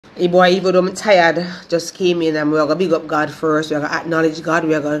Hey boy, even though I'm tired, just came in and we're gonna big up God first. We're gonna acknowledge God.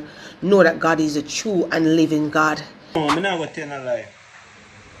 We're gonna know that God is a true and living God. No, I'm not gonna tell a lie.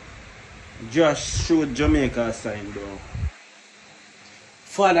 Just showed Jamaica a sign, bro.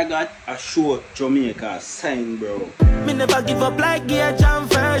 Father God, I showed Jamaica a sign, bro. Me never give up like Gage and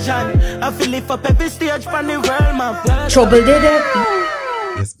Vershon. I feel lift up every stage from the world, man. Trouble did it.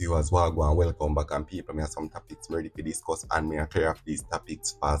 Yes, viewers, Wagwan, welcome back, and people, me have some topics ready to discuss, and me clear up these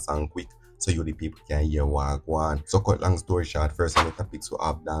topics fast and quick so you the people can hear Wagwan. So cut long story short, first on the topics we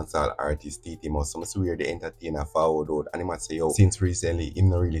have dancehall artist TT Must. Some swear the entertainer forward out, and he must say, yo, since recently him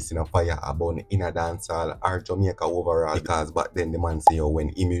not really seen a fire about in a dancehall or Jamaica overall, because back then the man say, yo, when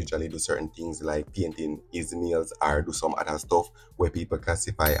he usually do certain things like painting his nails or do some other stuff where people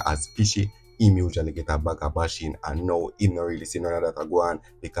classify as fishy, him usually get a bag of bashing, and now him not really see none of that go on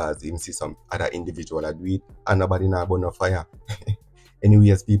because him see some other individual that do it and nobody now burn no fire.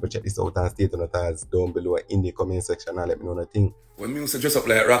 Anyways, people, check this out and state on the thoughts down below in the comment section and let me know the thing. When me used to dress up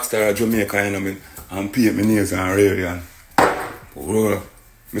like rockstar Jamaica, you know, me, and paint my nails and really, and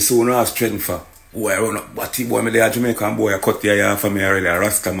me so no have strength for. Boy, I run up batty boy, me there Jamaican boy, I cut the hair for me already, a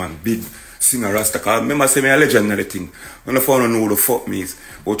rasta man, big singer rasta. Cause remember say me a legend and the thing. When I found out know who the fuck me is.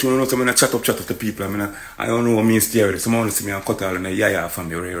 But you know something I chat up to people. I don't know what me is there. Someone see me and cut all and a yaya for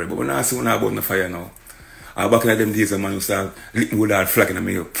me really. But when I see when I about the fire now. Back in them days, a man used to lick me with that flag in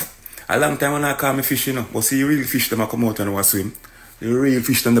me up. A long time when I call me fish, you know. But see, real fish, them I come out and I swim. The real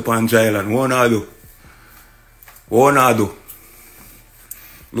fish, them upon dry land. What I do? What I do?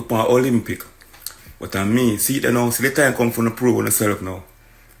 Look for Olympic. But on me, see it now, see the time come from the prove on myself now.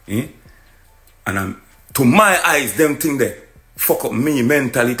 Eh? And to my eyes, them thing there, fuck up me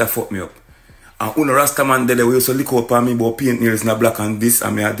mentally, to fuck me up. And when a Rasta man there, we used to lick up on me about paint nails in the black and this,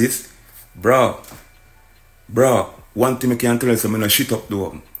 and me had this. Bro, one thing I can tell you, so I'm going to shit up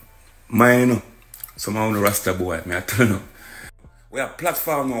though. Mine, you know. So I'm a Rasta boy, I tell you. We have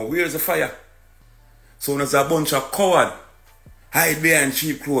platform now, where's the fire? So there's a bunch of coward, hide behind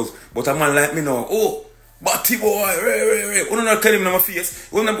cheap clothes. But a man like me now, oh, batty boy, you not tell him in my face.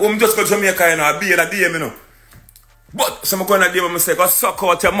 I'm just going to Jamaica, you know, I'll be in a DM, you know. But so I'm going to DM and say, go suck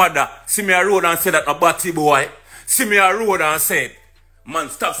out your mother. See me a road and say that a batty boy. See me a road and say, man,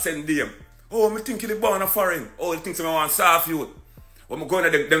 stop sending DM. Oh, me think you born a foreign. Oh, you think I want soft youth. When I'm going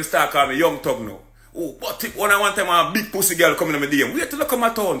to them start calling me young thug now. Oh, but one time a big pussy girl coming to my DM. Wait till I come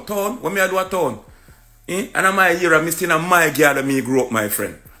a town. When me I do a town. Eh? And I'm my year, I'm still my girl that me grew up, my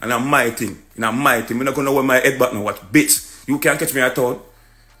friend. And I'm my thing. And I'm my thing. I'm not going to wear my head back now. What? Bitch, you can't catch me at town.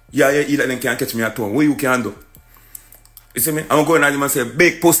 Yeah, you like them can't catch me at town. What you can do? You see me? I'm going to them and say,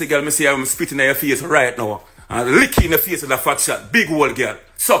 big pussy girl, me say I'm spitting in your face right now. And licking in the face with a fat shot. Big old girl.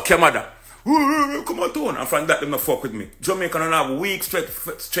 Suck your mother. Come on, town. And from that, them not fuck with me. Jamaica don't have weak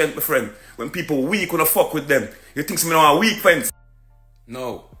strength, my friend. When people weak, when I fuck with them. You think me now a weak friends?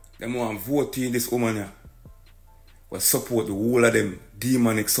 No. Them want to vote in this woman here. Will support the whole of them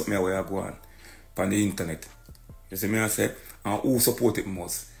demonic something where I go on the internet. You see me I say? And who support it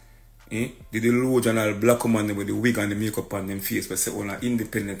most? Eh? The delusional black woman with the wig and the makeup on them face, but say, oh,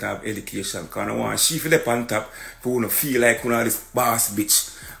 independent have education. Because I want she feel up on top for feel like this boss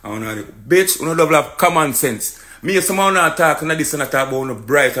bitch. And bitch, you don't have common sense. Me, someone not talk, and this and talk about the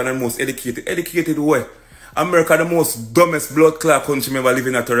bright and the most educated. Educated way. America, the most dumbest blood clot country ever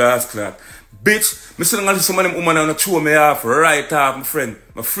living at a ass clot. Bitch, me see some of them women on the throw me off, right off, my friend.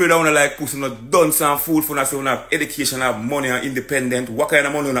 I'm afraid I want to like pussy, not done some food for us, have education, have money, and independent. What kind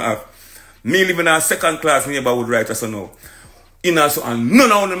of money you have? Me living in a second class neighborhood right as now. In also, and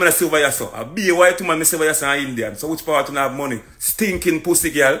none of them say over here, so. I be a white woman, me say over here, and Indian. So which part you have money? Stinking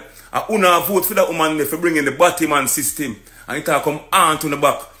pussy girl. I wanna vote for that woman for bringing the Batman system. And it all come on to the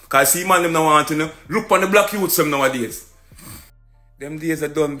back. Because see man them now want to know. Look on the black youths them nowadays. Them days I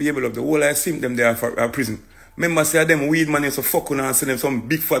don't be able to. The whole I see them there for prison. Remember say them weed man used to fuck and sell them some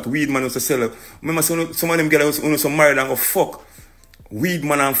big fat weed man used to sell them. Remember some of them girls used to married and go fuck. Weed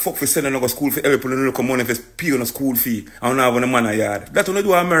man and fuck for selling no school for every people no come money for pay on a school fee and not have a man a yard. That's what they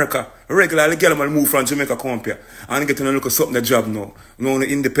do in America. Regularly girl man move from Jamaica come here and get to look at something the job now. No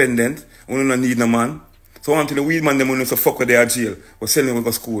independent, no need no man. So until the weed man them used to fuck with their jail or selling with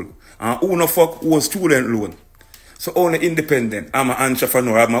a school. And who no fuck who was student loan. So only independent. I'm an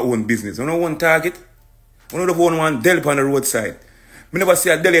entrepreneur, I have my own business. You know one target? You know the one delp on the roadside. I never see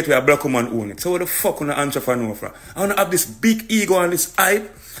a deli where a black woman own it. So what the fuck on an entrepreneur for? I want to have this big ego and this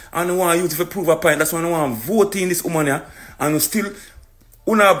hype. And I want to use it to prove a point. That's why I want to vote in this woman here. And still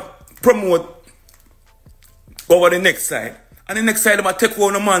want to promote over the next side. And the next side, I take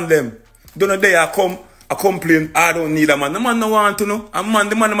one man them. Don't know they come I complain, I don't need a man. The man no want to know. A man,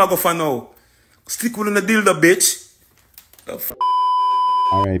 the man no go for now. Stick with the deal, the bitch. The f.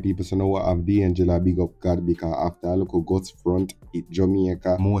 Alright people, so now I have the Angela big up God because after I look at God's front in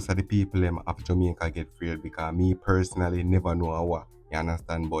Jamaica, most of the people of Jamaica get freed because me personally never know how. You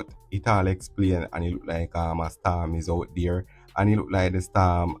understand? But it all explained and it look like a storm is out there. And it look like the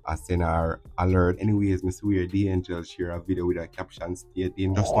storm has sent our alert. Anyways, I swear the angel share a video with a caption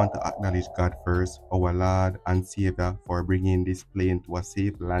stating, just want to acknowledge God first, our Lord and Savior, for bringing this plane to a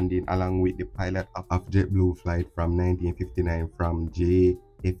safe landing along with the pilot of JetBlue flight from 1959 from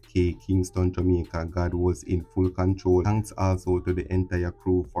JFK, Kingston, Jamaica. God was in full control. Thanks also to the entire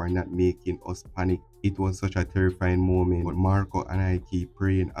crew for not making us panic. It was such a terrifying moment, but Marco and I keep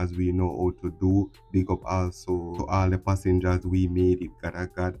praying as we know how to do. Big up also to all the passengers, we made it. God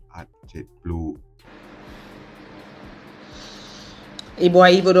at JetBlue. Hey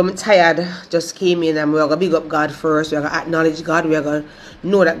boy, even though I'm tired, just came in and we're going to big up God first. We're going to acknowledge God. We're going to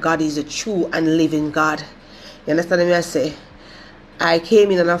know that God is a true and living God. You understand what I say? I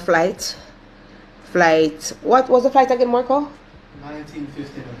came in on a flight. What was the flight again, Marco?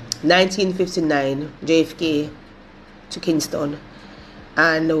 1959, JFK to Kingston.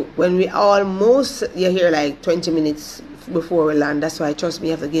 And when we almost, you're here like 20 minutes before we land. That's why, trust me,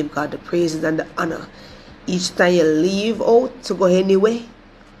 you have to give God the praises and the honor. Each time you leave out to go anywhere,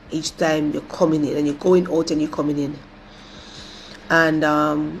 each time you're coming in and you're going out and you're coming in. And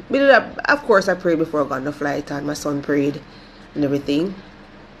we did that, of course, I prayed before I got on the flight and my son prayed and everything.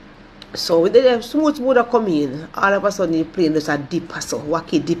 So we did a smooth come in. All of a sudden the plane just a dip so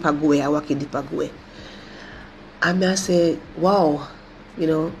waki dip a go. And I say, wow, you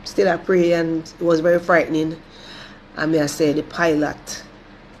know, still I pray and it was very frightening. And I say the pilot,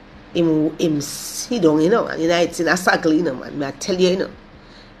 him sit down, you know, and it's in a circle, you know, man. I tell you, you know.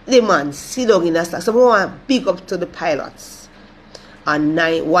 The man sit down in a circle. So I want to big up to the pilots on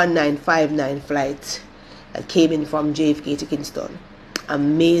 1959 flight that came in from JFK to Kingston.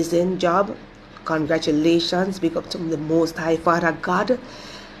 Amazing job. Congratulations. Big up to the Most High Father God.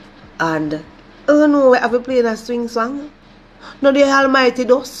 And oh no, have you played a swing song? No, the Almighty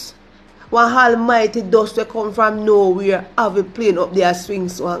DISS. One Almighty DISS that come from nowhere. Have you playing up there a swing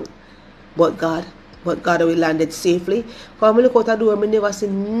song? But God we landed safely. Because I look out the door, I never see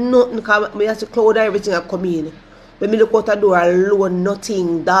nothing. Because I have to cloud everything that come in. When I look out the door alone,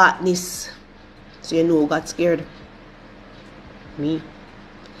 nothing, darkness. So you know, got scared. Me.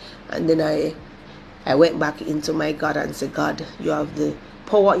 And then I went back into my God and said, God, you have the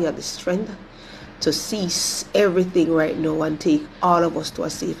power, you have the strength to cease everything right now and take all of us to a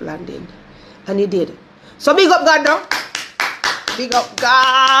safe landing. And he did. So big up God now. Big up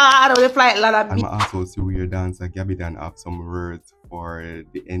God on the flight ladder. And I also see your dancer Gabbidon have some words for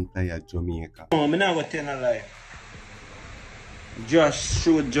the entire Jamaica. No, I'm not going to tell a lie. Just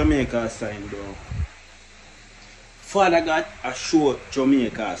showed Jamaica a sign, bro. Father God, I showed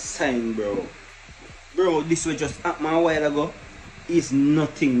Jamaica a sign, bro. Bro, this was just happened a while ago. It's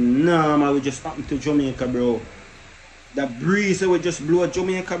nothing normal. It just happened to Jamaica, bro. The breeze will just blow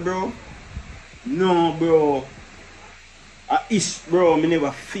Jamaica, bro. No, bro. Bro, I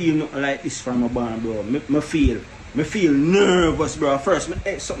never feel nothing like this from my band, bro. Me feel nervous, bro. First,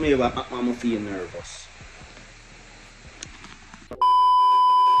 something ever happen, I feel nervous.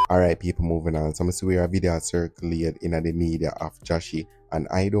 Alright people, moving on. So I see where a video circulated in the media of Jahshii, and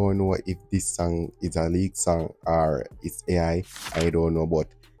I don't know if this song is a leak song or it's AI. I don't know, but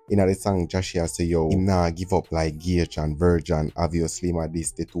in the song Jahshii say yo, him nah give up like Gage and Vershon. Obviously my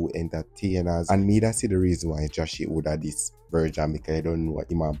this the two entertainers, and me that see the reason why Jahshii would have this Vershon, because I don't know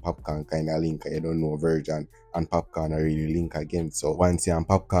him and Popcaan kind of link. I don't know Vershon and Popcaan are really link again. So once you and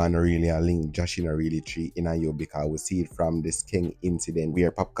Popcaan are really a link, Jahshii not really treat in a you, because we see it from the King incident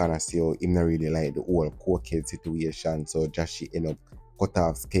where Popcaan say yo, him not really like the whole cokehead situation. So Jahshii end up cut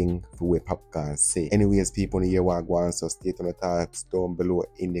off King for what Popcaan say. Anyways, people here what go on, so stay on the thoughts down below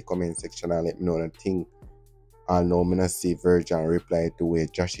in the comment section and let me know the thing. I know me not see Vershon reply to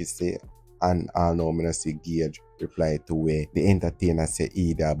what Jahshii say, and I know me not see Gage reply to where the entertainer say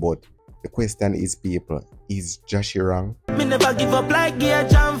either. But the question is, people, is Jahshii wrong? Me never give up like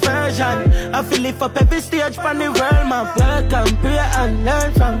Gage and Vershon. I feel it up every stage from the world, man. Work and pray and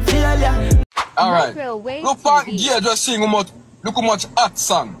learn from failure. Alright, look back Gage just sing look how much hot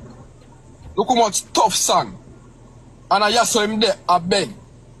song. Look how much tough song. And I just saw him there, I beg.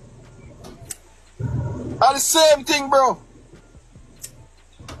 And the same thing, bro.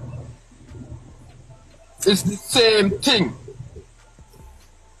 It's the same thing.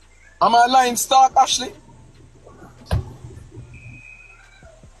 Am I lying, Stark, Ashley?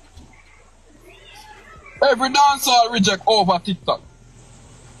 Every dancer reject over TikTok.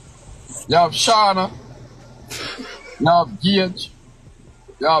 You have Shana, you have Gage,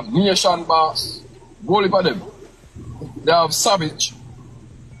 you have Nation Boss, Goalie for them. They have Savage.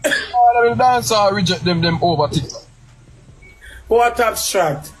 All of the dancers reject them over TikTok. What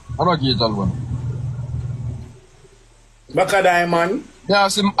abstract? I'm not Gage one. Maka Diamond. Yeah,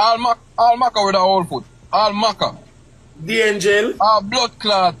 see all Maka with a whole foot. All Maka. The Angel. Blood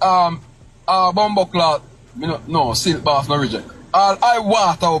clot, bumbo clot. No, silk bath no reject. All I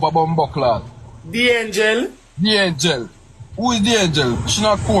water over bumbo clot. The Angel. The Angel. Who is the Angel? She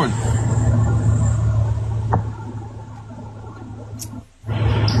not corn.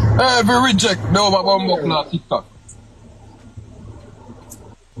 Every reject the over bumbo clot TikTok.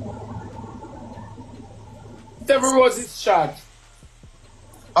 Every rose is shot.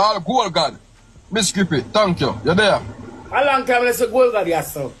 All Gold God. Miss Grippy, thank you. You're there. A long time let's go God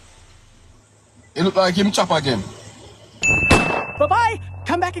yourself. It look like him chop again. Bye-bye.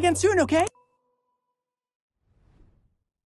 Come back again soon, okay?